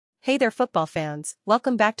Hey there football fans,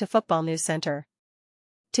 welcome back to Football News Center.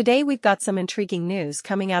 Today we've got some intriguing news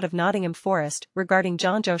coming out of Nottingham Forest regarding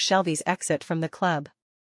Jonjo Shelvey's exit from the club.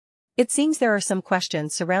 It seems there are some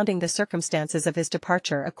questions surrounding the circumstances of his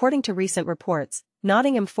departure. According to recent reports,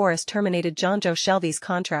 Nottingham Forest terminated Jonjo Shelvey's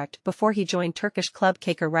contract before he joined Turkish club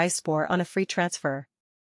Caykur Rizespor on a free transfer.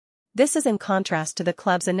 This is in contrast to the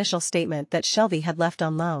club's initial statement that Shelvey had left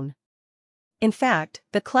on loan. In fact,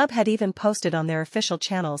 the club had even posted on their official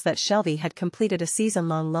channels that Shelvey had completed a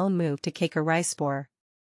season-long loan move to Caykur Rizespor.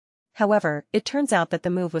 However, it turns out that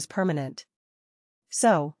the move was permanent.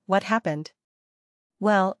 So, what happened?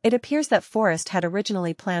 Well, it appears that Forest had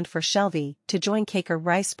originally planned for Shelvey to join Caykur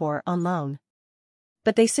Rizespor on loan.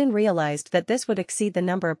 But they soon realized that this would exceed the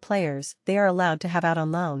number of players they are allowed to have out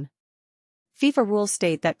on loan. FIFA rules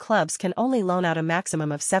state that clubs can only loan out a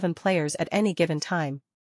maximum of 7 players at any given time.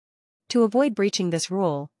 To avoid breaching this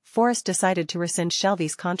rule, Forest decided to rescind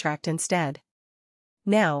Shelvey's contract instead.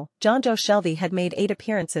 Now, Jonjo Shelvey had made 8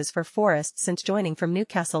 appearances for Forest since joining from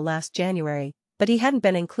Newcastle last January, but he hadn't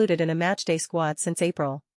been included in a matchday squad since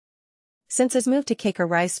April. Since his move to Caykur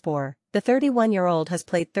Rizespor, the 31-year-old has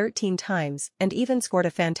played 13 times and even scored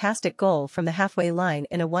a fantastic goal from the halfway line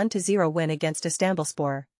in a 1-0 win against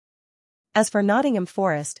Istanbulspor. As for Nottingham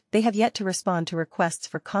Forest, they have yet to respond to requests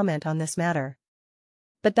for comment on this matter.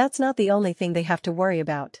 But that's not the only thing they have to worry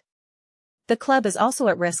about. The club is also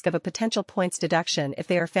at risk of a potential points deduction if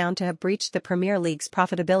they are found to have breached the Premier League's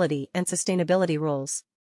profitability and sustainability rules.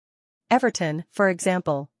 Everton, for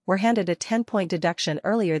example, were handed a 10-point deduction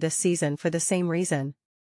earlier this season for the same reason.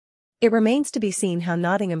 It remains to be seen how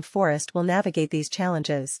Nottingham Forest will navigate these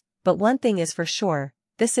challenges, but one thing is for sure,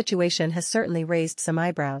 this situation has certainly raised some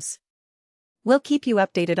eyebrows. We'll keep you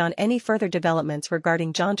updated on any further developments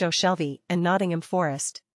regarding Jonjo Shelvey and Nottingham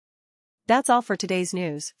Forest. That's all for today's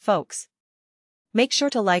news, folks. Make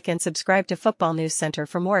sure to like and subscribe to Football News Center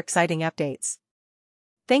for more exciting updates.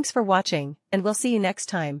 Thanks for watching, and we'll see you next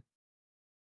time.